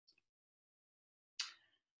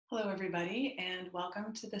Hello, everybody, and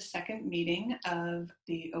welcome to the second meeting of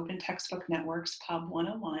the Open Textbook Network's Pub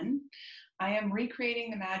 101. I am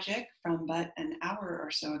recreating the magic from but an hour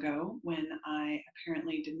or so ago when I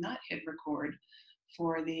apparently did not hit record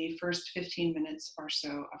for the first 15 minutes or so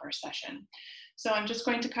of our session. So I'm just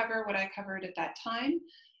going to cover what I covered at that time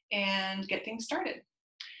and get things started.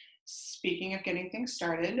 Speaking of getting things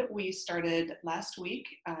started, we started last week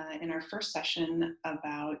in our first session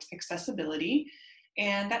about accessibility.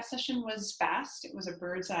 And that session was fast. It was a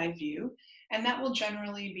bird's eye view, and that will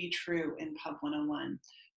generally be true in Pub 101.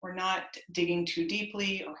 We're not digging too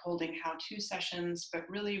deeply or holding how-to sessions, but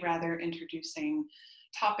really rather introducing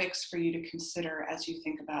topics for you to consider as you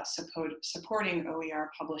think about supporting OER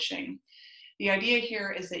publishing. The idea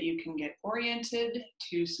here is that you can get oriented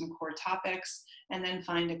to some core topics and then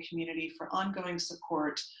find a community for ongoing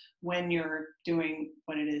support when you're doing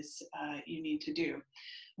what it is you need to do.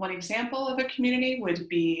 One example of a community would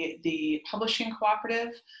be the Publishing Cooperative.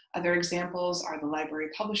 Other examples are the Library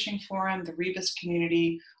Publishing Forum, the Rebus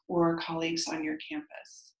community, or colleagues on your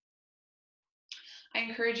campus. I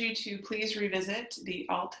encourage you to please revisit the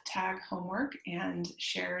alt tag homework and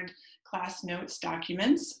shared class notes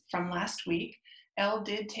documents from last week. Elle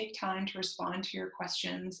did take time to respond to your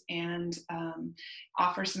questions and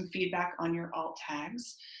offer some feedback on your alt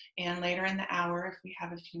tags. And later in the hour, if we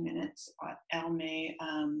have a few minutes, Elle may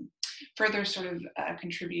further sort of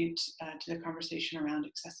contribute to the conversation around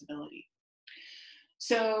accessibility.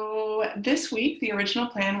 So this week, the original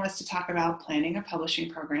plan was to talk about planning a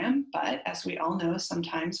publishing program, but as we all know,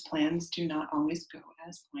 sometimes plans do not always go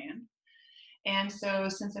as planned. And so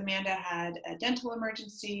since Amanda had a dental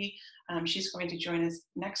emergency, she's going to join us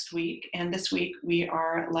next week. And this week, we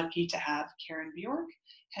are lucky to have Karen Bjork,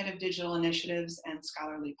 Head of Digital Initiatives and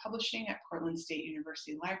Scholarly Publishing at Portland State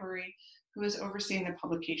University Library, who is overseeing the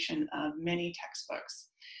publication of many textbooks.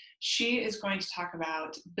 She is going to talk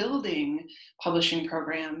about building publishing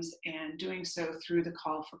programs and doing so through the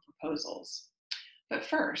call for proposals. But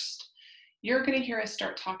first, you're going to hear us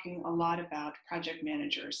start talking a lot about project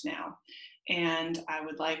managers now. And I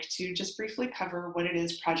would like to just briefly cover what it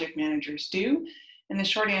is project managers do. And the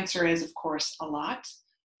short answer is, of course, a lot.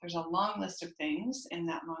 There's a long list of things, and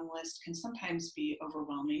that long list can sometimes be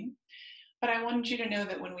overwhelming. But I wanted you to know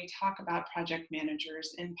that when we talk about project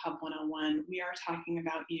managers in Pub 101, we are talking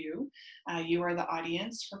about you. You are the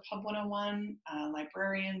audience for Pub 101,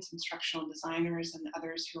 librarians, instructional designers, and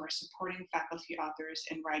others who are supporting faculty authors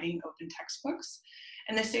in writing open textbooks.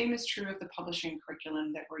 And the same is true of the publishing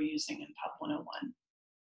curriculum that we're using in Pub 101.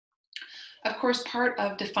 Of course, part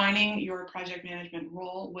of defining your project management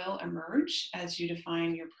role will emerge as you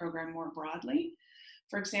define your program more broadly.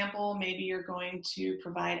 For example, maybe you're going to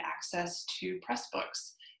provide access to press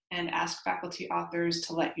books and ask faculty authors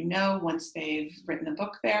to let you know once they've written a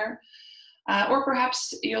book there. Or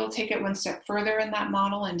perhaps you'll take it one step further in that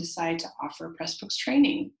model and decide to offer Pressbooks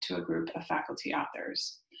training to a group of faculty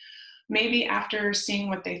authors. Maybe after seeing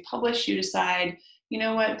what they've published, you decide, you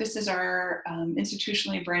know what, this is our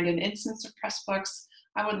institutionally branded instance of Pressbooks.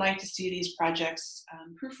 I would like to see these projects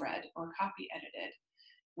proofread or copy edited,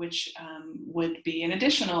 which would be an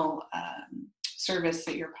additional service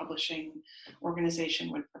that your publishing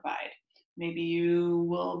organization would provide. Maybe you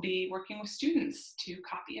will be working with students to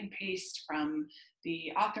copy and paste from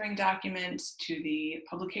the authoring document to the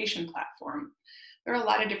publication platform. There are a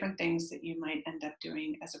lot of different things that you might end up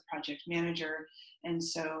doing as a project manager. And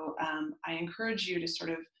so I encourage you to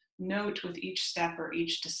sort of note with each step or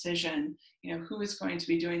each decision, you know, who is going to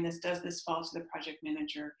be doing this? Does this fall to the project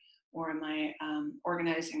manager? Or am I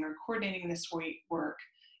organizing or coordinating this work?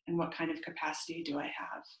 And what kind of capacity do I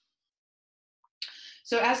have?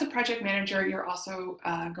 So as a project manager, you're also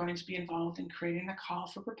going to be involved in creating the call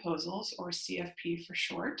for proposals, or CFP for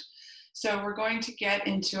short. So we're going to get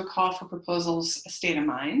into a call for proposals state of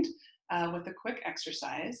mind with a quick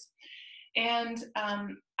exercise. And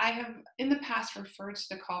I have in the past referred to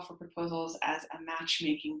the call for proposals as a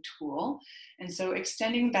matchmaking tool. And so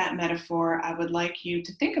extending that metaphor, I would like you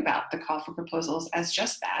to think about the call for proposals as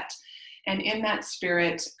just that. And in that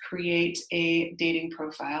spirit, create a dating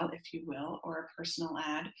profile, if you will, or a personal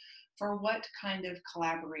ad for what kind of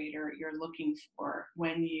collaborator you're looking for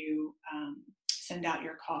when you send out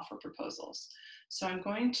your call for proposals. So I'm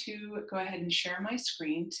going to go ahead and share my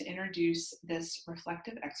screen to introduce this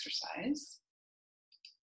reflective exercise.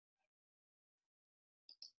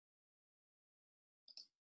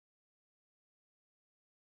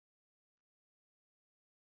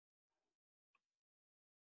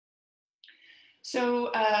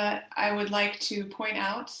 So I would like to point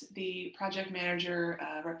out the project manager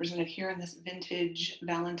represented here in this vintage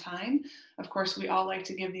Valentine. Of course, we all like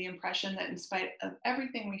to give the impression that in spite of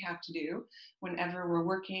everything we have to do, whenever we're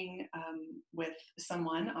working with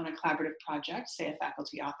someone on a collaborative project, say a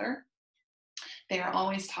faculty author, they are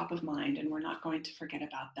always top of mind and we're not going to forget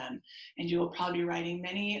about them. And you will probably be writing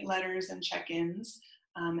many letters and check-ins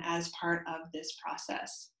as part of this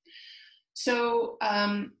process. So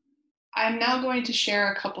I'm now going to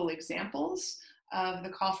share a couple examples of the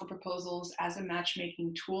call for proposals as a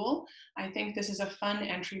matchmaking tool. I think this is a fun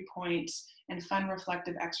entry point and fun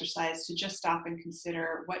reflective exercise to just stop and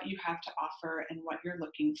consider what you have to offer and what you're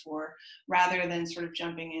looking for, rather than sort of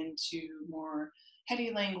jumping into more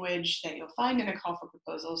heady language that you'll find in a call for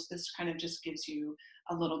proposals. This kind of just gives you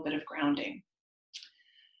a little bit of grounding.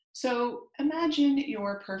 So imagine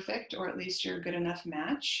your perfect, or at least your good enough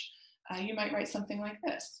match. You might write something like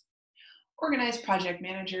this. Organized project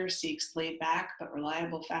manager seeks laid back but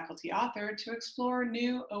reliable faculty author to explore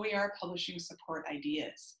new OER publishing support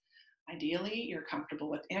ideas. Ideally, you're comfortable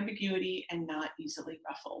with ambiguity and not easily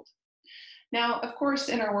ruffled. Now, of course,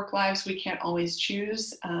 in our work lives, we can't always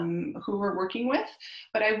choose who we're working with,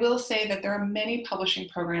 but I will say that there are many publishing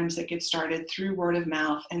programs that get started through word of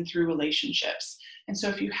mouth and through relationships. And so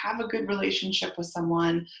if you have a good relationship with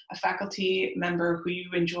someone, a faculty member who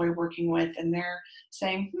you enjoy working with, and they're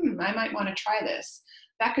saying, I might want to try this,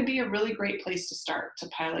 that could be a really great place to start to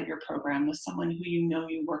pilot your program with someone who you know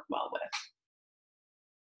you work well with.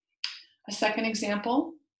 A second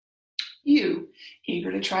example, you,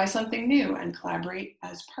 eager to try something new and collaborate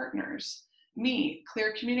as partners. Me,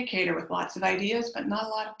 clear communicator with lots of ideas, but not a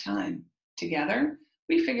lot of time. Together,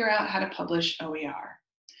 we figure out how to publish OER.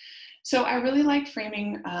 So I really like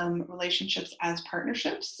framing relationships as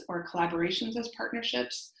partnerships or collaborations as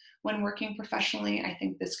partnerships. When working professionally, I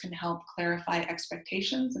think this can help clarify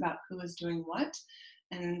expectations about who is doing what.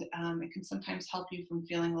 And it can sometimes help you from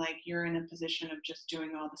feeling like you're in a position of just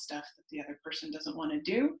doing all the stuff that the other person doesn't want to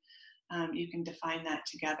do. You can define that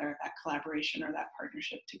together, that collaboration or that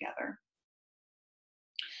partnership together.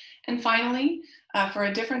 And finally, for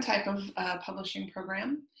a different type of publishing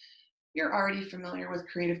program, you're already familiar with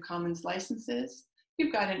Creative Commons licenses.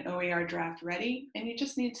 You've got an OER draft ready, and you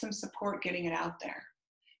just need some support getting it out there.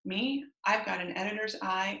 Me, I've got an editor's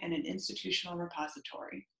eye and an institutional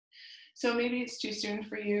repository. So maybe it's too soon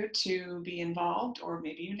for you to be involved, or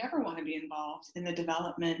maybe you never want to be involved in the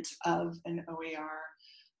development of an OER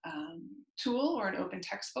tool or an open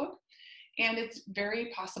textbook. And it's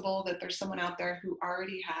very possible that there's someone out there who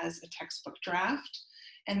already has a textbook draft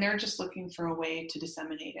and they're just looking for a way to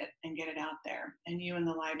disseminate it and get it out there. And you in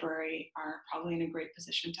the library are probably in a great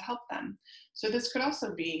position to help them. So this could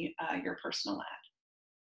also be your personal ad.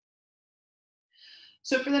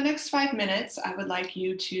 So for the next 5 minutes, I would like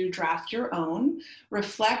you to draft your own,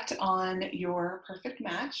 reflect on your perfect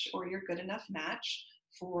match or your good enough match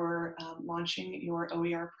for launching your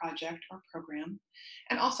OER project or program,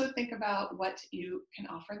 and also think about what you can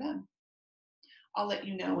offer them. I'll let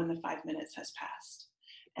you know when the 5 minutes has passed.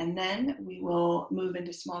 And then we will move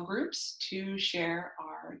into small groups to share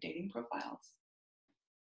our dating profiles.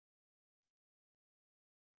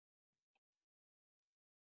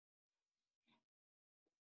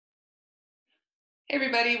 Hey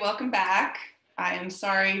everybody, welcome back. I am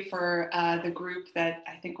sorry for the group that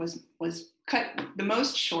I think was cut the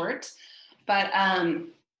most short, but I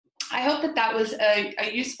hope that that was a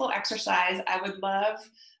useful exercise. I would love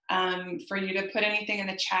for you to put anything in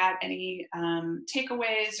the chat, any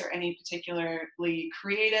takeaways or any particularly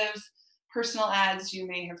creative personal ads you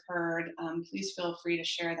may have heard. Please feel free to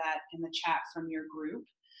share that in the chat from your group.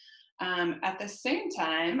 At the same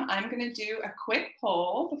time, I'm going to do a quick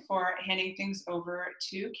poll before handing things over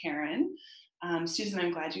to Karen. Susan,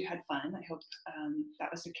 I'm glad you had fun. I hope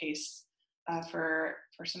that was the case for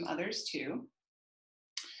some others too.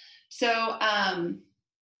 So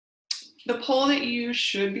the poll that you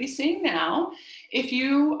should be seeing now, if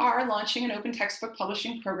you are launching an open textbook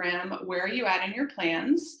publishing program, where are you at in your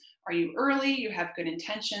plans? Are you early? You have good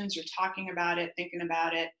intentions, you're talking about it, thinking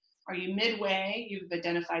about it. Are you midway? You've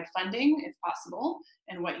identified funding, if possible,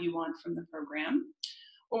 and what you want from the program.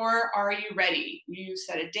 Or are you ready? You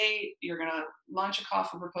set a date, you're gonna launch a call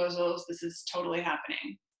for proposals, this is totally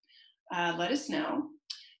happening. Let us know.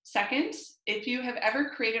 Second, if you have ever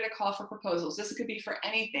created a call for proposals, this could be for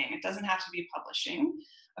anything, it doesn't have to be publishing.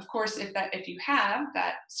 Of course, if you have,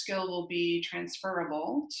 that skill will be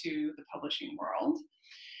transferable to the publishing world.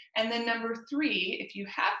 And then number 3, if you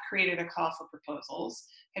have created a call for proposals,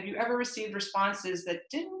 have you ever received responses that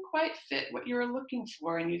didn't quite fit what you were looking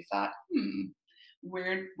for and you thought,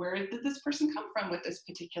 where did this person come from with this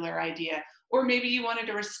particular idea? Or maybe you wanted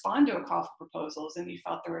to respond to a call for proposals and you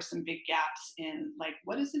felt there were some big gaps in, like,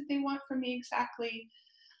 what is it they want from me exactly?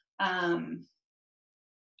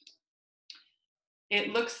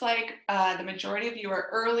 It looks like the majority of you are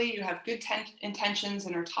early, you have good intentions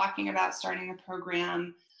and are talking about starting the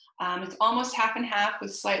program. It's almost half and half,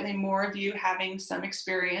 with slightly more of you having some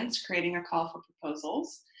experience creating a call for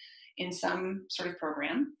proposals in some sort of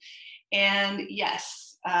program. And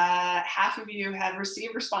yes, half of you have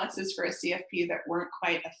received responses for a CFP that weren't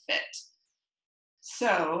quite a fit.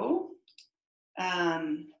 So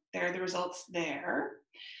there are the results there.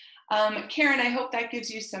 Karen, I hope that gives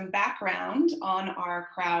you some background on our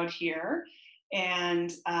crowd here.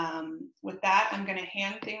 And with that, I'm going to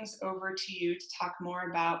hand things over to you to talk more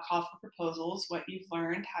about call for proposals, what you've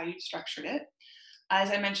learned, how you've structured it.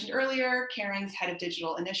 As I mentioned earlier, Karen's head of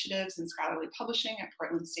digital initiatives and scholarly publishing at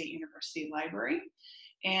Portland State University Library.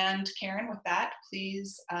 And Karen, with that,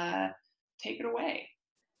 please take it away.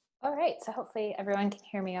 All right, so hopefully everyone can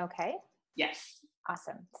hear me okay. Yes.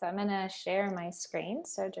 Awesome. So I'm going to share my screen.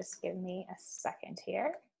 So just give me a second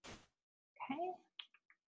here. Okay.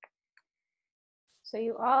 So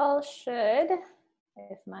you all should,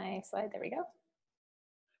 if my slide, there we go.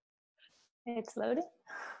 It's loading.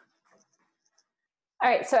 All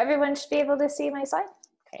right, so everyone should be able to see my slide.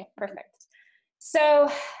 Okay, perfect. So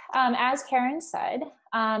as Karen said,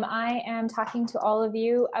 I am talking to all of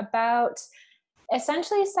you about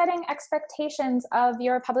essentially setting expectations of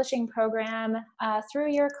your publishing program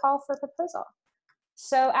through your call for proposal.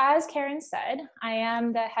 So as Karen said, I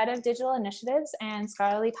am the head of digital initiatives and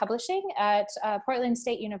scholarly publishing at Portland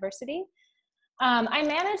State University. I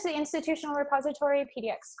manage the institutional repository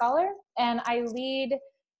PDX Scholar, and I lead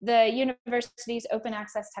the university's open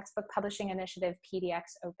access textbook publishing initiative, PDX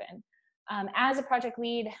Open. As a project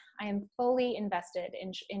lead, I am fully invested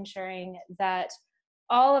in ensuring that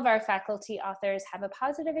all of our faculty authors have a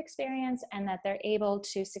positive experience and that they're able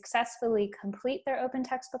to successfully complete their open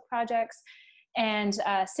textbook projects. And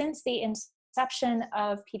since the inception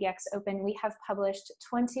of PDX Open, we have published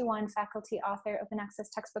 21 faculty author open access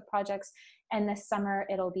textbook projects, and this summer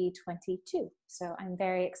it'll be 22. So I'm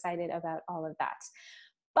very excited about all of that.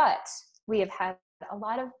 But we have had a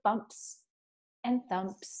lot of bumps and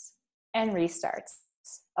thumps and restarts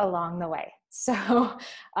along the way. So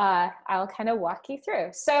I'll kind of walk you through.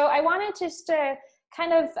 So I wanted just to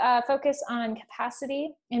kind of focus on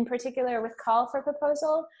capacity, in particular with call for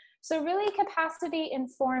proposal. So really capacity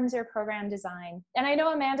informs your program design. And I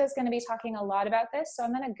know Amanda's going to be talking a lot about this, so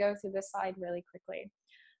I'm going to go through this slide really quickly.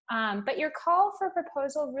 But your call for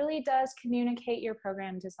proposal really does communicate your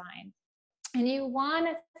program design. And you want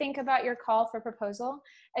to think about your call for proposal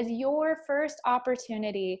as your first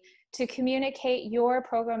opportunity to communicate your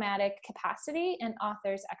programmatic capacity and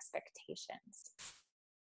authors' expectations.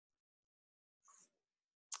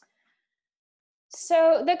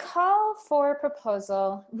 So the call for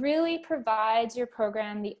proposal really provides your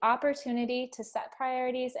program the opportunity to set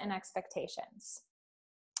priorities and expectations.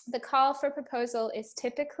 The call for proposal is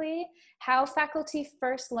typically how faculty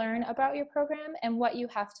first learn about your program and what you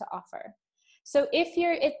have to offer. So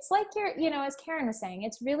it's like as Karen was saying,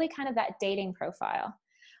 it's really kind of that dating profile.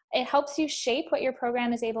 It helps you shape what your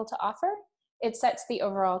program is able to offer. It sets the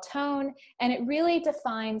overall tone, and it really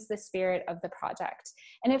defines the spirit of the project.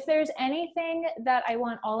 And if there's anything that I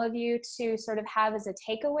want all of you to sort of have as a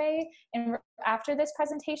takeaway after this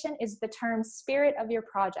presentation is the term spirit of your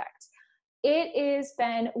project. It has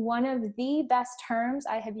been one of the best terms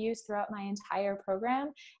I have used throughout my entire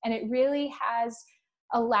program, and it really has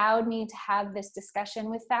allowed me to have this discussion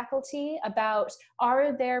with faculty about,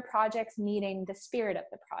 are their projects meeting the spirit of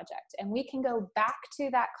the project? And we can go back to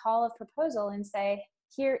that call of proposal and say,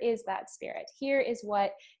 here is that spirit. Here is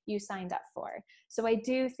what you signed up for. So I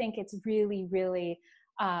do think it's really, really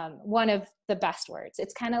one of the best words.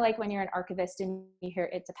 It's kind of like when you're an archivist and you hear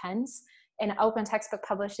it depends. In open textbook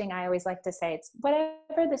publishing, I always like to say it's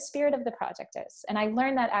whatever the spirit of the project is. And I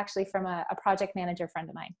learned that actually from a project manager friend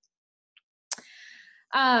of mine.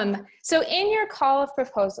 So in your call of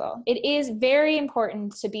proposal, it is very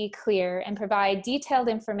important to be clear and provide detailed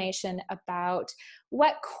information about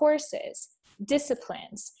what courses,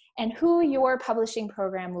 disciplines, and who your publishing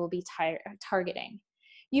program will be targeting.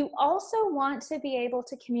 You also want to be able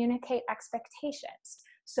to communicate expectations.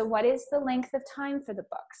 So what is the length of time for the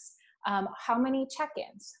books? How many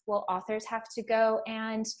check-ins? Will authors have to go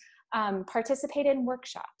and participate in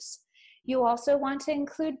workshops? You also want to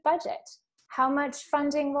include budget. How much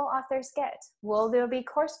funding will authors get? Will there be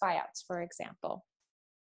course buyouts, for example?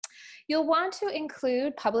 You'll want to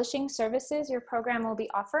include publishing services your program will be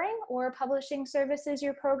offering or publishing services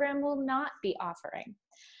your program will not be offering.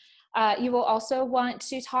 You will also want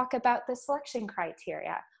to talk about the selection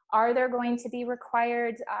criteria. Are there going to be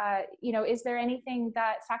required, is there anything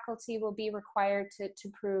that faculty will be required to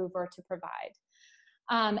prove or to provide?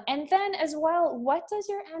 And then as well, what does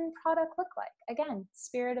your end product look like? Again,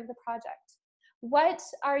 spirit of the project. What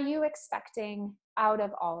are you expecting out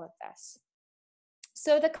of all of this?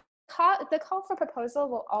 So the call for proposal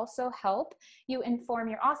will also help you inform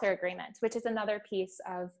your author agreement, which is another piece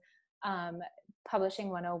of Publishing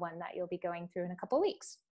 101 that you'll be going through in a couple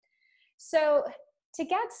weeks. So to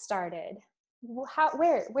get started,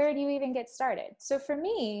 where do you even get started? So for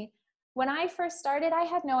me, when I first started, I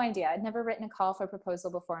had no idea. I'd never written a call for proposal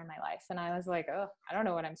before in my life. And I was like, oh, I don't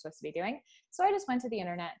know what I'm supposed to be doing. So I just went to the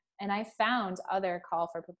internet and I found other call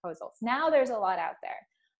for proposals. Now there's a lot out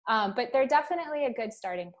there, but they're definitely a good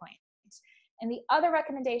starting point. And the other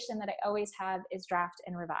recommendation that I always have is draft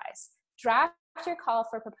and revise. Draft your call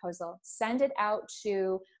for proposal, send it out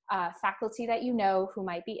to faculty that you know who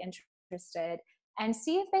might be interested, and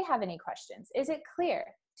see if they have any questions. Is it clear?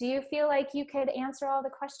 Do you feel like you could answer all the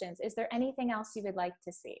questions? Is there anything else you would like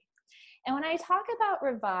to see? And when I talk about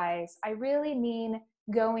revise, I really mean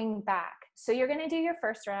going back. So you're going to do your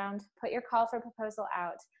first round, put your call for proposal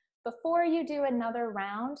out. Before you do another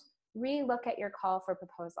round, re-look at your call for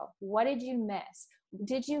proposal. What did you miss?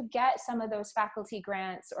 Did you get some of those faculty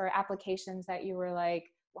grants or applications that you were like,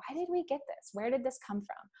 why did we get this? Where did this come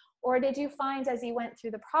from? Or did you find as you went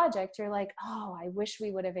through the project, you're like, oh, I wish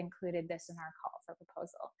we would have included this in our call for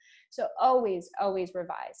proposal. So always, always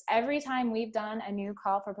revise. Every time we've done a new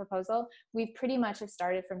call for proposal, we've pretty much have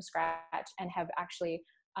started from scratch and have actually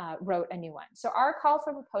wrote a new one. So our call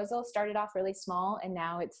for proposal started off really small and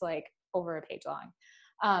now it's like over a page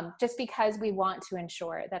long, just because we want to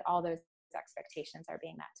ensure that all those expectations are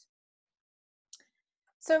being met.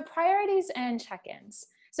 So priorities and check-ins.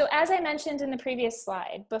 So as I mentioned in the previous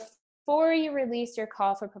slide, before you release your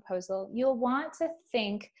call for proposal, you'll want to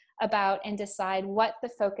think about and decide what the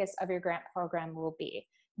focus of your grant program will be.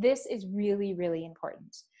 This is really, really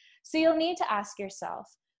important. So you'll need to ask yourself,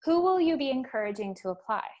 who will you be encouraging to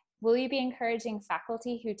apply? Will you be encouraging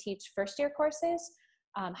faculty who teach first-year courses,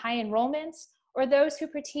 high enrollments, or those who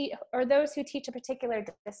teach a particular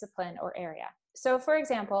discipline or area? So for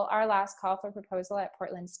example, our last call for proposal at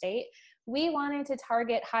Portland State, we wanted to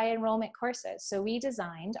target high enrollment courses. So we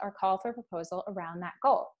designed our call for proposal around that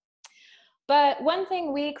goal. But one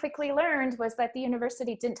thing we quickly learned was that the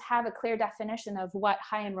university didn't have a clear definition of what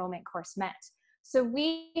high enrollment course meant. So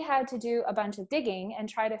we had to do a bunch of digging and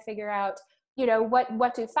try to figure out,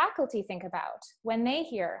 what do faculty think about when they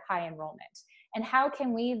hear high enrollment? And how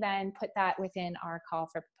can we then put that within our call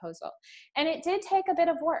for proposal? And it did take a bit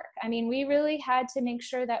of work. I mean, we really had to make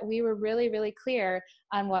sure that we were really, really clear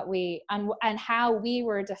on on how we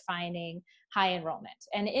were defining high enrollment.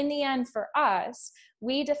 And in the end, for us,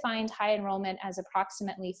 we defined high enrollment as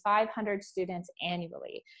approximately 500 students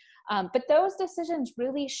annually. But those decisions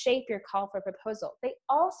really shape your call for proposal. They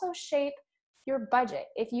also shape your budget.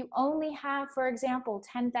 If you only have, for example,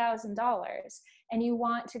 $10,000 and you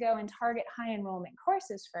want to go and target high enrollment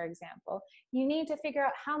courses, for example, you need to figure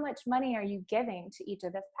out how much money are you giving to each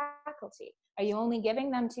of the faculty. Are you only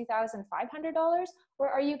giving them $2,500 or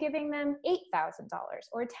are you giving them $8,000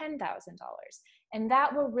 or $10,000? And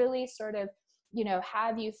that will really sort of,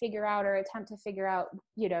 have you figure out or attempt to figure out,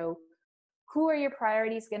 who are your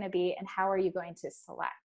priorities going to be and how are you going to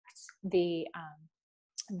select the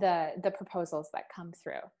proposals that come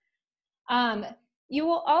through.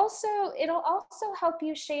 It'll also help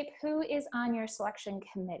you shape who is on your selection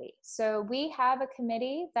committee. So we have a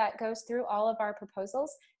committee that goes through all of our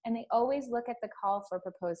proposals, and they always look at the call for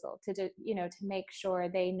proposal to make sure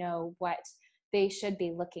they know what they should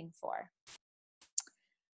be looking for.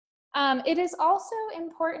 It is also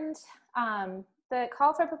important, the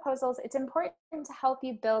call for proposals, it's important to help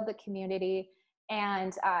you build the community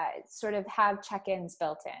and sort of have check-ins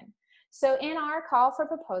built in. So in our call for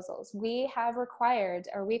proposals, we have required,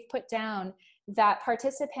 or we've put down that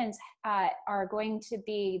participants are going to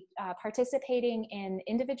be participating in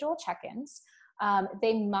individual check-ins.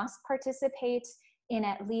 They must participate in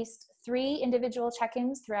at least 3 individual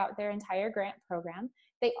check-ins throughout their entire grant program.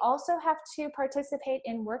 They also have to participate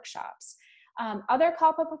in workshops. Other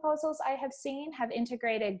call for proposals I have seen have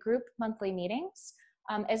integrated group monthly meetings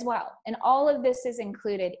as well. And all of this is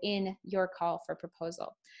included in your call for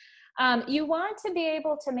proposal. You want to be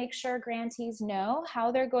able to make sure grantees know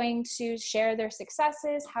how they're going to share their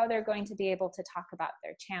successes, how they're going to be able to talk about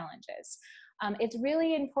their challenges. It's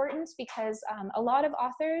really important because a lot of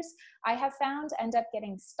authors I have found end up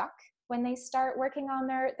getting stuck when they start working on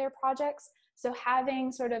their projects. So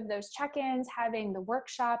having sort of those check-ins, having the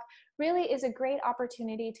workshop really is a great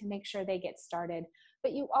opportunity to make sure they get started.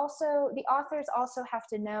 But the authors also have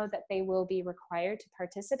to know that they will be required to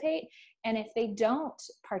participate. And if they don't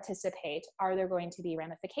participate, are there going to be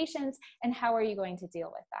ramifications? And how are you going to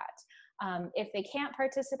deal with that? If they can't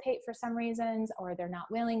participate for some reasons, or they're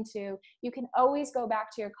not willing to, you can always go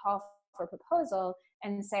back to your call for proposal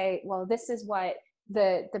and say, well, this is what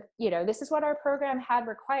this is what our program had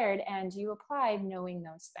required, and you applied knowing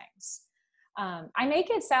those things. I make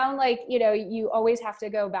it sound like, you always have to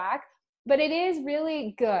go back, but it is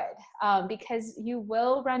really good because you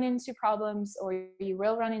will run into problems, or you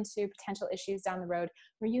will run into potential issues down the road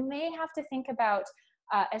where you may have to think about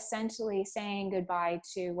essentially saying goodbye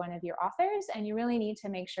to one of your authors, and you really need to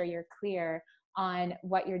make sure you're clear on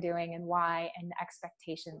what you're doing and why, and the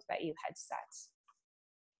expectations that you had set.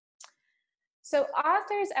 So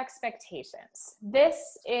authors' expectations.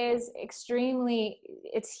 This is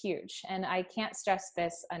it's huge, and I can't stress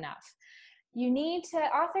this enough.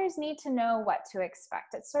 Authors need to know what to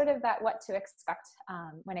expect. It's sort of that what to expect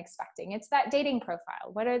when expecting. It's that dating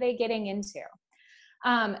profile. What are they getting into?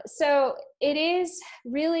 So it is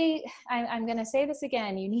really, I'm going to say this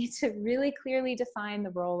again, you need to really clearly define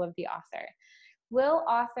the role of the author. Will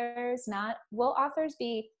authors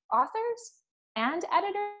be authors and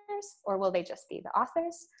editors, or will they just be the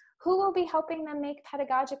authors? Who will be helping them make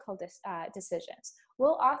pedagogical decisions?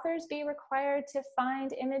 Will authors be required to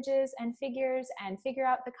find images and figures and figure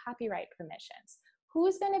out the copyright permissions?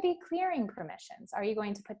 Who's going to be clearing permissions? Are you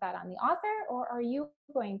going to put that on the author, or are you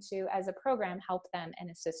going to, as a program, help them and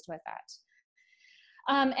assist with that?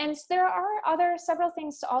 And there are several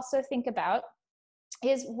things to also think about.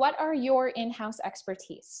 Is what are your in-house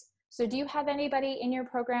expertise? So do you have anybody in your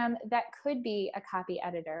program that could be a copy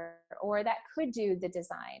editor, or that could do the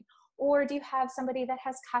design? Or do you have somebody that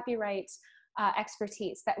has copyright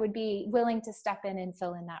expertise that would be willing to step in and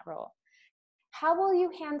fill in that role? How will you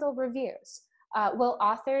handle reviews? Will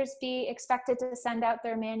authors be expected to send out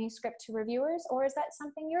their manuscript to reviewers, or is that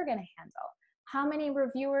something you're going to handle? How many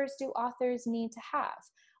reviewers do authors need to have?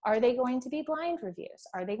 Are they going to be blind reviews?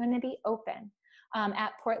 Are they going to be open?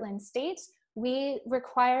 At Portland State, we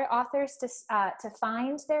require authors to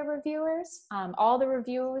find their reviewers. All the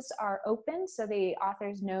reviews are open, so the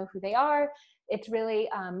authors know who they are. It's really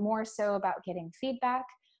more so about getting feedback.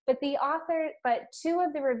 But two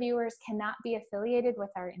of the reviewers cannot be affiliated with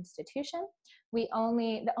our institution. They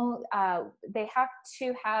have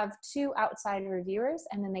to have 2 outside reviewers,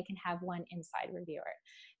 and then they can have 1 inside reviewer.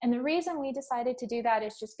 And the reason we decided to do that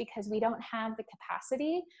is just because we don't have the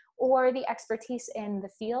capacity or the expertise in the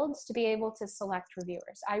fields to be able to select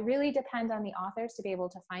reviewers. I really depend on the authors to be able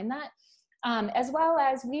to find that. As well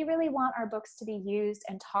as we really want our books to be used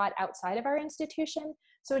and taught outside of our institution.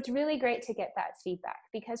 So it's really great to get that feedback,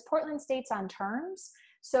 because Portland State's on terms.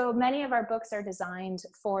 So many of our books are designed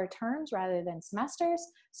for terms rather than semesters.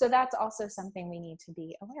 So that's also something we need to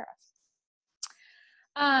be aware of.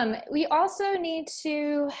 We also need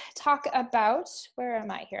to talk about, where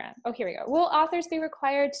am I here? Oh, here we go. Will authors be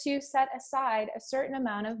required to set aside a certain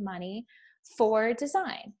amount of money for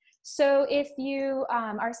design? So if you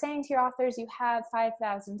are saying to your authors you have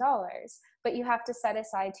 $5,000, but you have to set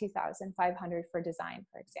aside $2,500 for design,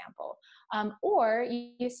 for example. Or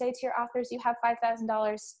you say to your authors, you have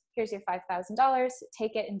 $5,000, here's your $5,000,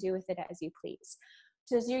 take it and do with it as you please.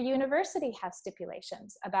 Does your university have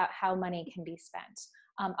stipulations about how money can be spent?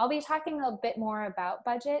 I'll be talking a bit more about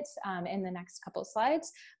budget in the next couple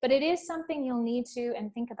slides, but it is something you'll need to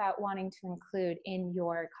and think about wanting to include in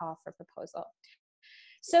your call for proposal.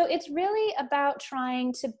 So it's really about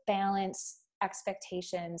trying to balance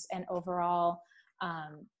expectations and overall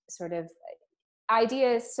sort of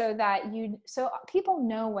ideas so people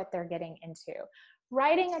know what they're getting into.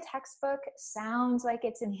 Writing a textbook sounds like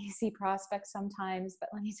it's an easy prospect sometimes, but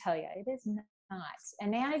let me tell you, it is not.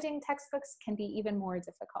 And managing textbooks can be even more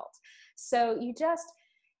difficult. So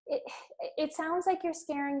it sounds like you're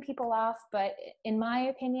scaring people off, but in my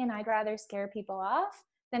opinion, I'd rather scare people off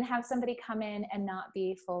than have somebody come in and not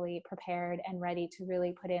be fully prepared and ready to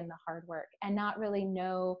really put in the hard work and not really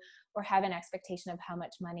know or have an expectation of how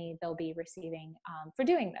much money they'll be receiving for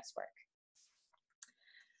doing this work.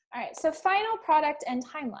 All right, so final product and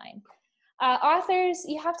timeline. Authors,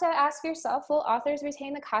 you have to ask yourself, will authors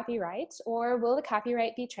retain the copyright, or will the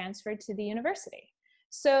copyright be transferred to the university?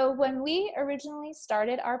 So when we originally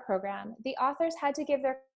started our program, the authors had to give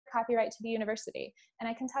their copyright to the university. And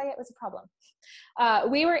I can tell you it was a problem.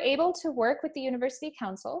 We were able to work with the University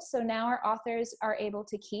Council. So now our authors are able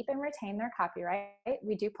to keep and retain their copyright.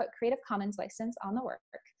 We do put Creative Commons license on the work.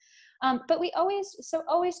 But we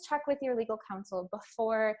always check with your legal counsel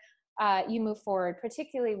before you move forward,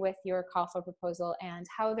 particularly with your call for proposal and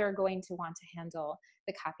how they're going to want to handle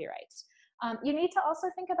the copyrights. You need to also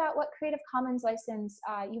think about what Creative Commons license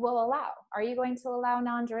you will allow. Are you going to allow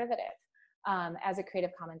non-derivative as a Creative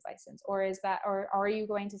Commons license? Or are you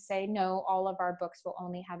going to say, no, all of our books will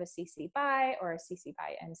only have a CC BY or a CC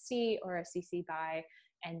BY NC or a CC BY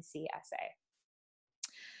NCSA?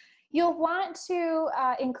 You'll want to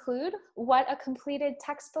include what a completed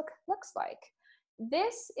textbook looks like.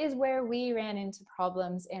 This is where we ran into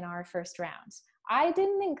problems in our first round. I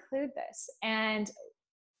didn't include this, and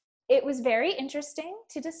it was very interesting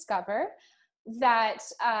to discover that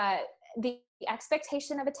the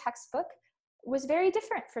expectation of a textbook was very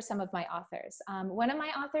different for some of my authors. One of my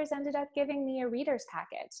authors ended up giving me a reader's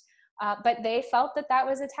packet, but they felt that that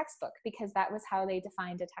was a textbook because that was how they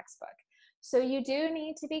defined a textbook. So you do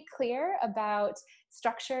need to be clear about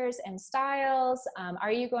structures and styles.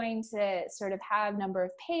 Are you going to sort of have number of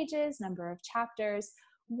pages, number of chapters?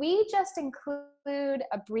 We just include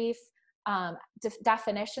a brief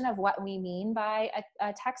definition of what we mean by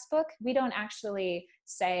a textbook. We don't actually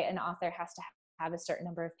say an author has to have a certain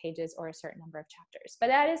number of pages or a certain number of chapters, but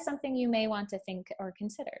that is something you may want to think or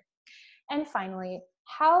consider. And finally,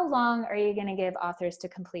 how long are you going to give authors to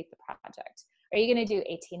complete the project? Are you going to do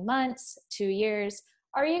 18 months, 2 years?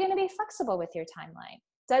 Are you going to be flexible with your timeline?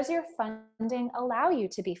 Does your funding allow you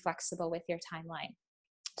to be flexible with your timeline?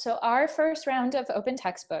 So our first round of open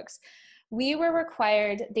textbooks, we were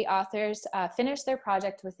required the authors finish their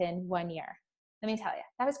project within 1 year. Let me tell you,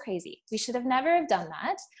 that was crazy. We should have never have done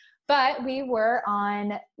that, but we were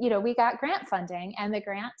on, we got grant funding, and the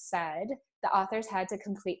grant said the authors had to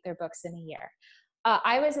complete their books in a year.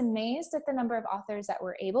 I was amazed at the number of authors that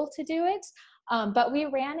were able to do it, but we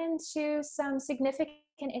ran into some significant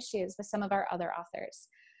issues with some of our other authors.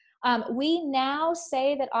 We now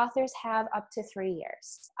say that authors have up to 3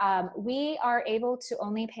 years. We are able to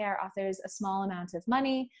only pay our authors a small amount of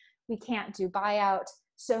money. We can't do buyout.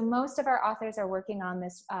 So most of our authors are working on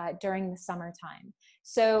this during the summertime.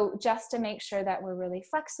 So just to make sure that we're really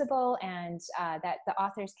flexible and that the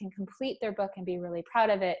authors can complete their book and be really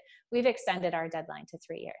proud of it, we've extended our deadline to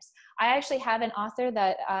 3 years. I actually have an author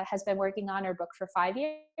that has been working on her book for 5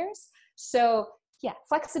 years. So yeah,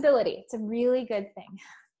 flexibility, it's a really good thing.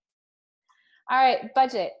 All right,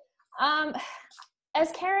 budget.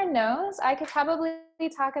 As Karen knows, I could probably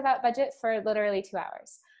talk about budget for literally 2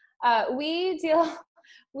 hours.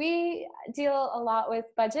 We deal a lot with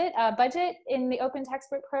budget. Budget in the open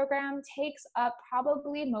textbook program takes up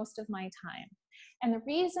probably most of my time. And the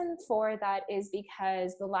reason for that is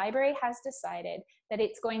because the library has decided that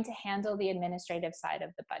it's going to handle the administrative side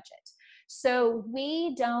of the budget. So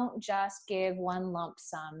we don't just give one lump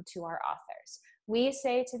sum to our authors. We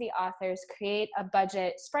say to the authors, create a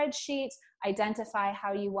budget spreadsheet, identify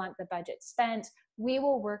how you want the budget spent. We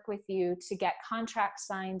will work with you to get contracts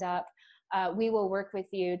signed up. We will work with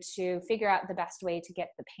you to figure out the best way to get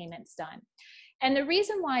the payments done. And the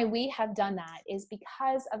reason why we have done that is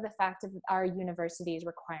because of the fact of our university's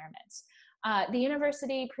requirements. The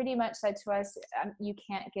university pretty much said to us, you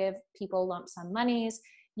can't give people lump sum monies.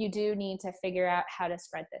 You do need to figure out how to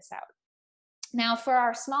spread this out. Now, for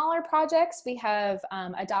our smaller projects, we have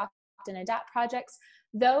adopt and adapt projects.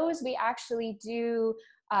 Those we actually do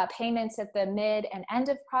payments at the mid and end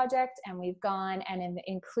of project, and we've gone and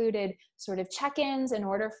included sort of check-ins in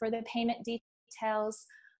order for the payment details.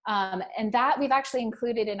 And that we've actually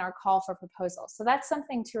included in our call for proposal. So that's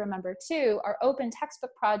something to remember too. Our open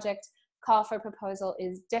textbook project call for proposal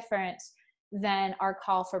is different than our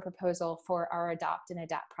call for proposal for our adopt and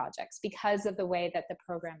adapt projects because of the way that the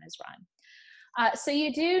program is run. So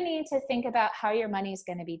you do need to think about how your money is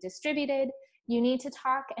going to be distributed. You need to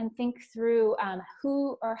talk and think through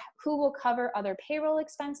who will cover other payroll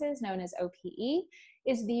expenses, known as OPE.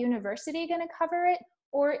 Is the university going to cover it,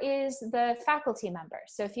 or is the faculty member?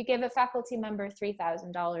 So if you give a faculty member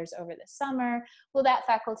 $3,000 over the summer, will that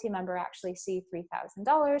faculty member actually see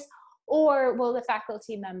 $3,000? Or will the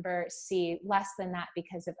faculty member see less than that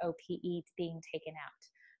because of OPE being taken out?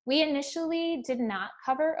 We initially did not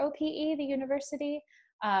cover OPE, the university.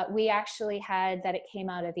 We actually had that it came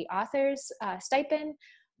out of the author's stipend,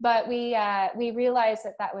 but we realized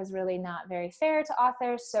that that was really not very fair to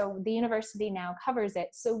authors, so the university now covers it.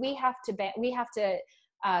 So we have to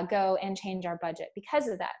go and change our budget because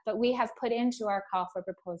of that, but we have put into our call for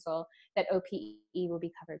proposal that OPE will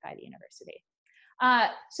be covered by the university.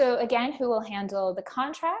 So again, who will handle the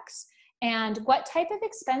contracts and what type of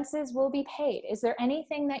expenses will be paid? Is there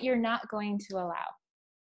anything that you're not going to allow?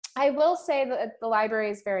 I will say that the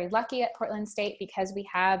library is very lucky at Portland State because we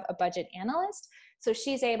have a budget analyst. So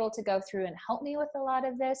she's able to go through and help me with a lot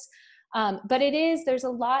of this. But there's a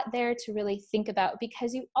lot there to really think about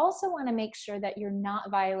because you also want to make sure that you're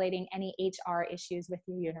not violating any HR issues with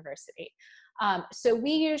your university. So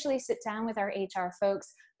we usually sit down with our HR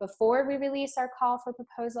folks before we release our call for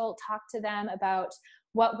proposal, talk to them about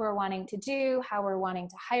what we're wanting to do, how we're wanting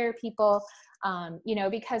to hire people.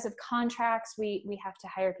 Because of contracts, we have to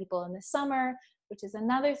hire people in the summer, which is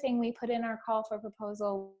another thing we put in our call for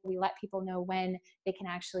proposal. We let people know when they can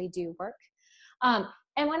actually do work.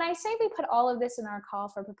 And when I say we put all of this in our call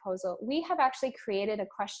for proposal, we have actually created a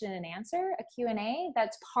question and answer, a Q&A,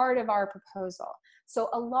 that's part of our proposal. So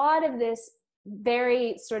a lot of this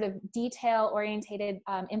very sort of detail-orientated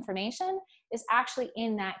information is actually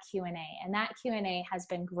in that Q&A. And that Q&A has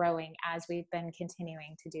been growing as we've been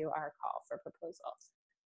continuing to do our call for proposal.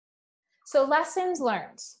 So lessons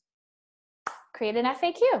learned. Create an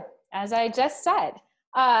FAQ, as I just said.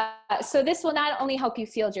 So this will not only help you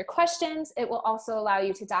field your questions, it will also allow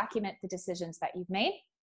you to document the decisions that you've made.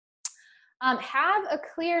 Have a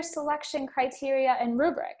clear selection criteria and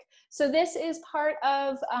rubric. So this is part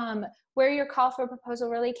of where your call for proposal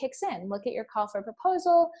really kicks in. Look at your call for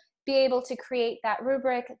proposal, be able to create that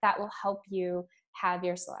rubric that will help you have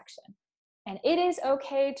your selection. And it is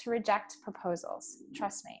okay to reject proposals,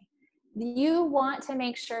 trust me. You want to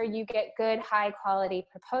make sure you get good, high quality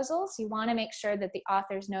proposals. You want to make sure that the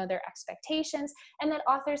authors know their expectations and that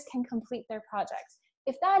authors can complete their projects.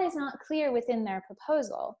 If that is not clear within their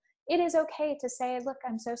proposal, it is okay to say, look,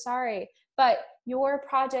 I'm so sorry, but your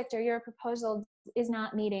project or your proposal is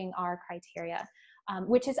not meeting our criteria,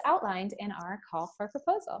 which is outlined in our call for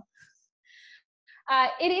proposal.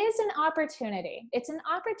 It is an opportunity. It's an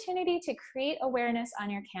opportunity to create awareness on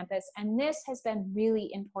your campus, and this has been really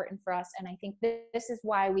important for us, and I think this is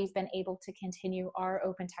why we've been able to continue our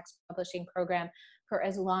open text publishing program for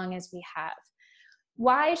as long as we have.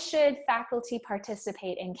 Why should faculty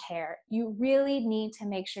participate in CARE? You really need to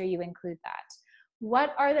make sure you include that.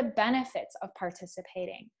 What are the benefits of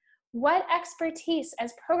participating? What expertise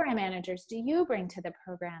as program managers do you bring to the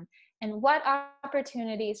program? And what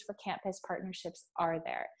opportunities for campus partnerships are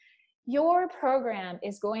there? Your program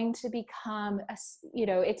is going to become,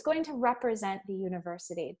 it's going to represent the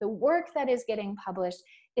university. The work that is getting published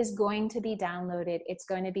is going to be downloaded, it's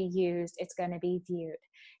going to be used, it's going to be viewed.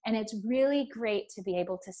 And it's really great to be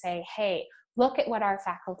able to say, hey, look at what our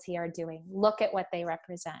faculty are doing. Look at what they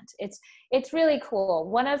represent. It's really cool.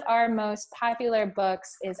 One of our most popular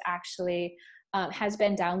books is actually, has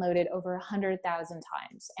been downloaded over 100,000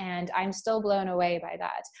 times. And I'm still blown away by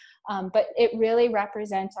that. But it really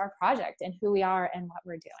represents our project and who we are and what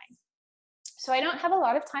we're doing. So I don't have a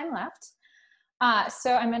lot of time left.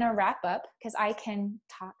 So I'm gonna wrap up because I can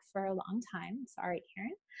talk for a long time. Sorry,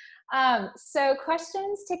 Karen. So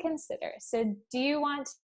questions to consider. So do you want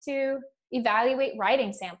to evaluate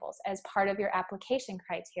writing samples as part of your application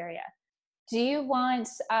criteria? Do you want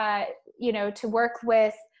to work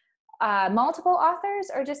with multiple authors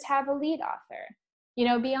or just have a lead author?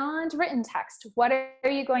 Beyond written text, what are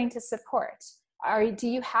you going to support? Do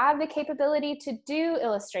you have the capability to do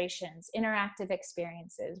illustrations, interactive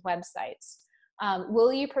experiences, websites?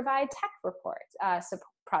 Will you provide tech support?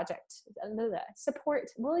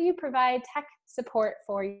 Will you provide tech support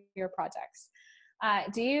for your projects?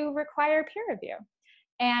 Do you require peer review?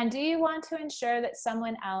 And do you want to ensure that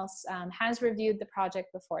someone else has reviewed the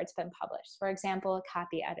project before it's been published? For example, a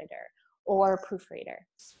copy editor or proofreader.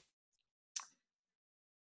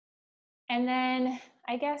 And then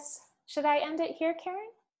I guess, should I end it here, Karen?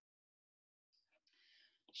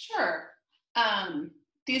 Sure.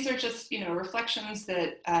 These are just, reflections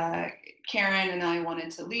that Karen and I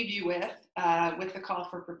wanted to leave you with the call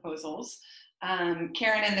for proposals.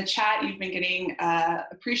 Karen, in the chat, you've been getting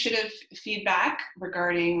appreciative feedback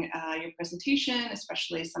regarding your presentation,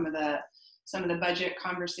 especially some of the budget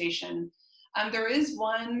conversation. There is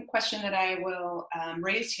one question that I will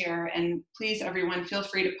raise here, and please, everyone, feel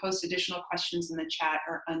free to post additional questions in the chat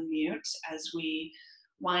or unmute as we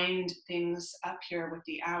wind things up here with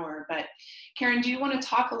the hour. But Karen, do you want to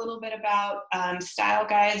talk a little bit about style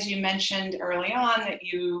guides? You mentioned early on that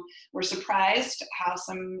you were surprised how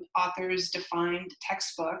some authors defined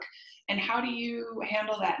textbook, and how do you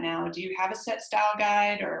handle that now? Do you have a set style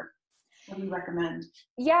guide, or what do you recommend?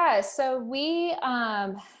 Yeah, so we,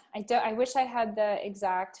 I wish I had the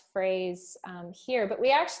exact phrase here, but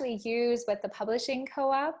we actually use what the publishing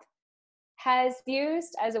co-op has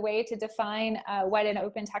used as a way to define what an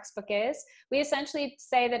open textbook is. We essentially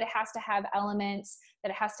say that it has to have elements, that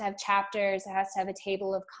it has to have chapters, it has to have a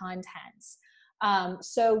table of contents.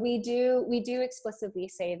 So we do explicitly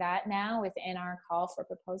say that now within our call for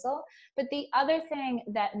proposal. But the other thing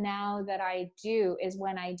that now that I do is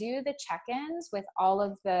when I do the check-ins with all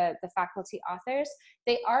of the faculty authors,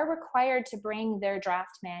 they are required to bring their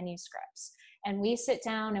draft manuscripts. And we sit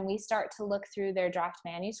down and we start to look through their draft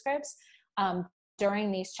manuscripts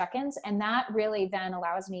during these check-ins. And that really then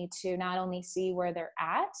allows me to not only see where they're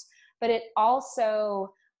at, but it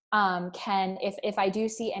also can, if I do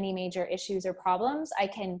see any major issues or problems, I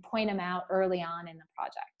can point them out early on in the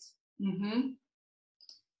project. Mm-hmm.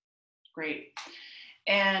 Great.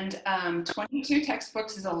 And 22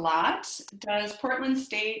 textbooks is a lot. Does Portland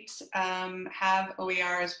State have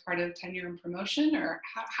OER as part of tenure and promotion, or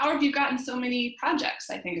how have you gotten so many projects,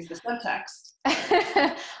 I think is the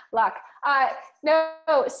subtext? Luck. No,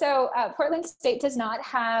 so Portland State does not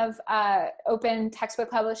have open textbook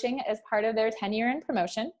publishing as part of their tenure and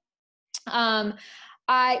promotion.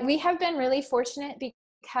 We have been really fortunate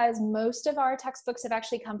because most of our textbooks have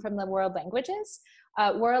actually come from the world languages.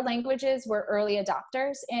 World languages were early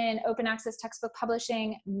adopters in open access textbook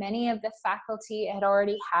publishing. Many of the faculty had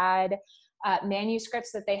already had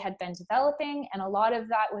manuscripts that they had been developing, and a lot of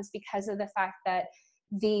that was because of the fact that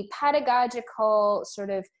the pedagogical sort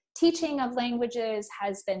of teaching of languages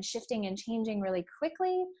has been shifting and changing really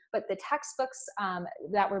quickly, but the textbooks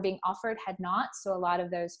that were being offered had not, so a lot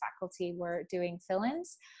of those faculty were doing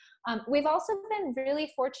fill-ins. We've also been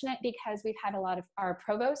really fortunate because we've had a lot of, our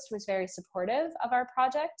provost was very supportive of our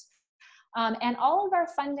project. And all of our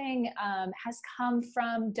funding has come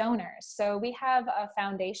from donors. So we have a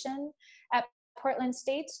foundation at Portland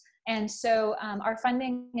State, and so our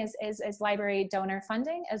funding is library donor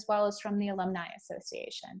funding, as well as from the Alumni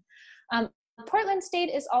Association. Portland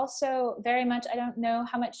State is also very much, I don't know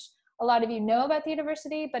how much a lot of you know about the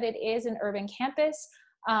university, but it is an urban campus.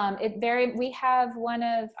 We have one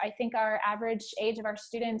of, I think our average age of our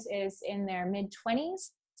students is in their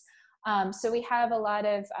mid-20s. So we have a lot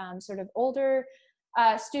of sort of older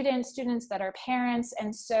students that are parents,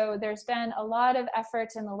 and so there's been a lot of effort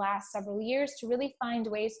in the last several years to really find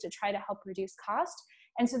ways to try to help reduce cost.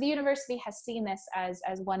 And so the university has seen this as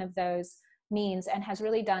one of those means and has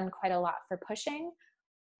really done quite a lot for pushing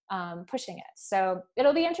it. So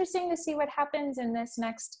it'll be interesting to see what happens in this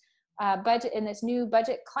next budget, in this new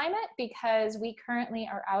budget climate, because we currently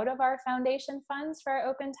are out of our foundation funds for our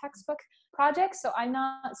open textbook project. So I'm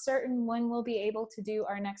not certain when we'll be able to do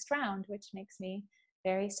our next round, which makes me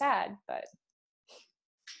very sad, but.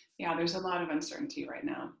 Yeah, there's a lot of uncertainty right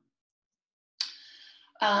now.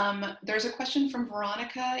 There's a question from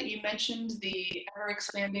Veronica. You mentioned the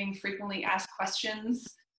ever-expanding frequently asked questions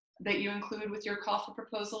that you include with your call for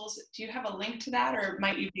proposals. Do you have a link to that, or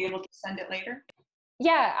might you be able to send it later?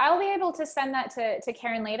 Yeah, I'll be able to send that to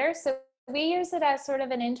Karen later. So we use it as sort of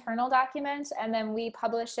an internal document, and then we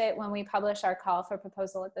publish it when we publish our call for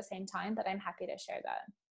proposal at the same time, but I'm happy to share that.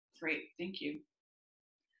 Great, thank you.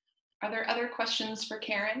 Are there other questions for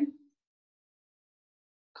Karen?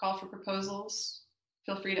 Call for proposals.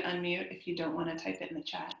 Feel free to unmute if you don't want to type it in the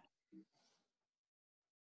chat.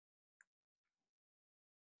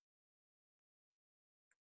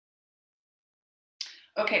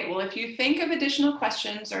 Okay, well, if you think of additional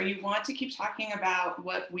questions or you want to keep talking about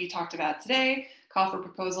what we talked about today, call for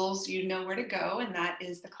proposals, you know where to go, and that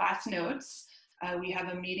is the class notes. We have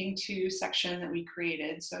a meeting 2 section that we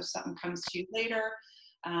created, so if something comes to you later,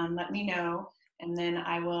 let me know, and then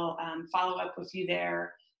I will follow up with you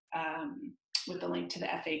there with the link to the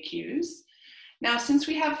FAQs. Now, since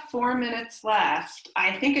we have 4 minutes left,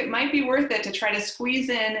 I think it might be worth it to try to squeeze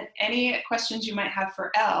in any questions you might have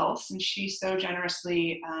for Elle, since she so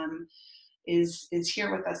generously is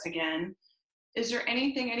here with us again. Is there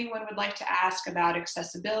anything anyone would like to ask about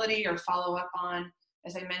accessibility or follow up on?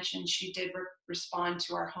 As I mentioned, she did respond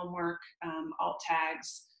to our homework alt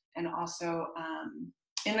tags and also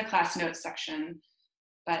in the class notes section,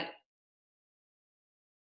 but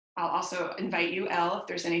I'll also invite you, Elle, if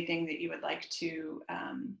there's anything that you would like to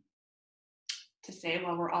say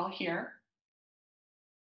while we're all here.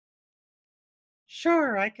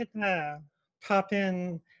 Sure, I could pop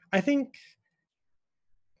in. I think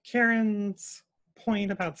Karen's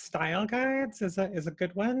point about style guides is a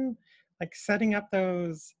good one. Like setting up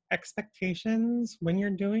those expectations when you're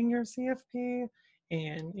doing your CFP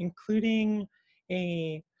and including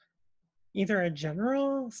either a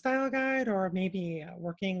general style guide or maybe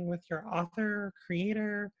working with your author or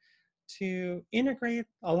creator to integrate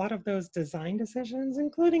a lot of those design decisions,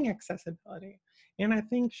 including accessibility. And I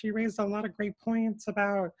think she raised a lot of great points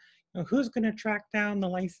about, who's going to track down the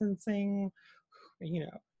licensing,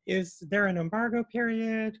 is there an embargo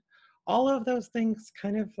period? All of those things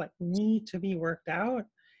kind of like need to be worked out.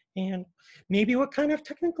 And maybe what kind of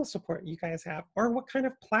technical support you guys have, or what kind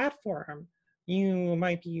of platform you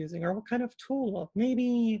might be using, or what kind of tool.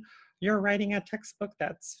 Maybe you're writing a textbook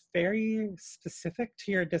that's very specific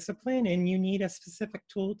to your discipline and you need a specific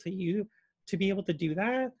tool to you to be able to do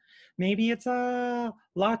that. Maybe it's a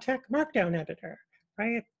LaTeX markdown editor,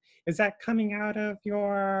 right? Is that coming out of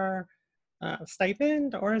your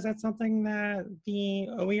stipend, or is that something that the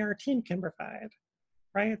OER team can provide,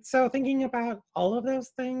 right? So thinking about all of those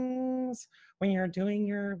things when you're doing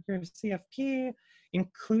your CFP,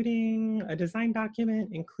 including a design document,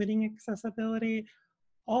 including accessibility,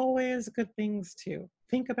 always good things to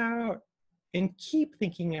think about and keep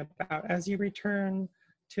thinking about as you return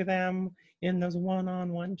to them in those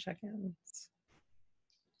one-on-one check-ins.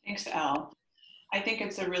 Thanks, Elle. I think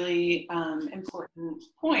it's a really important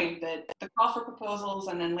point that the call for proposals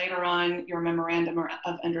and then later on your memorandum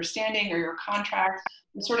of understanding or your contract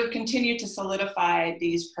will sort of continue to solidify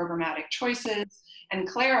these programmatic choices and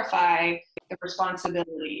clarify the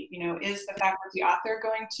responsibility. Is the faculty author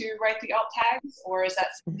going to write the alt tags, or is that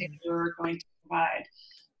something you're going to provide?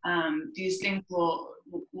 These things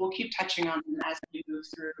we'll keep touching on them as we move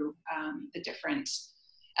through the different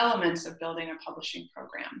elements of building a publishing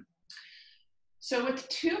program. So with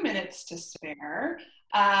 2 minutes to spare,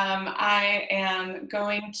 I am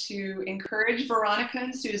going to encourage Veronica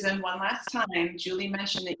and Susan one last time. Julie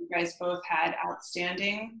mentioned that you guys both had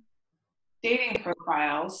outstanding dating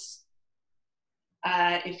profiles.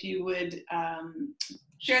 If you would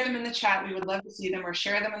share them in the chat, we would love to see them, or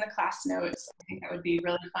share them in the class notes. I think that would be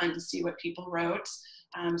really fun to see what people wrote.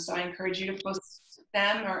 So I encourage you to post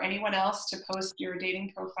them, or anyone else to post your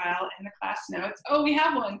dating profile in the class notes. Oh, we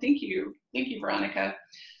have one. Thank you. Thank you, Veronica.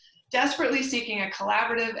 Desperately seeking a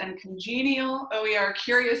collaborative and congenial OER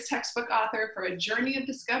curious textbook author for a journey of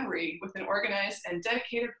discovery with an organized and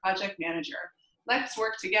dedicated project manager. Let's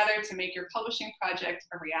work together to make your publishing project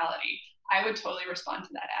a reality. I would totally respond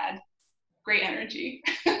to that ad. Great energy.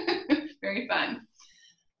 Very fun.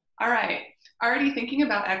 All right. Already thinking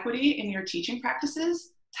about equity in your teaching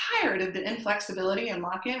practices? Tired of the inflexibility and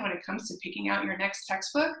lock-in when it comes to picking out your next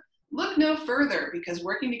textbook? Look no further, because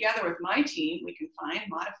working together with my team, we can find,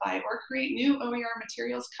 modify, or create new OER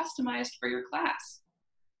materials customized for your class.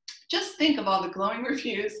 Just think of all the glowing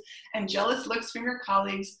reviews and jealous looks from your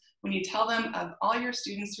colleagues when you tell them of all your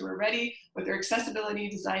students who are ready with their accessibility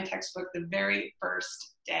design textbook the very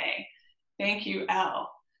first day. Thank you, Elle.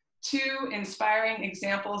 2 inspiring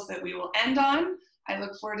examples that we will end on. I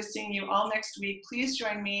look forward to seeing you all next week. Please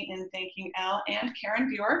join me in thanking Elle and Karen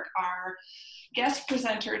Bjork, our guest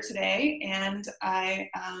presenter today, and I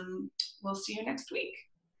will see you next week.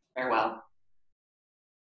 Farewell.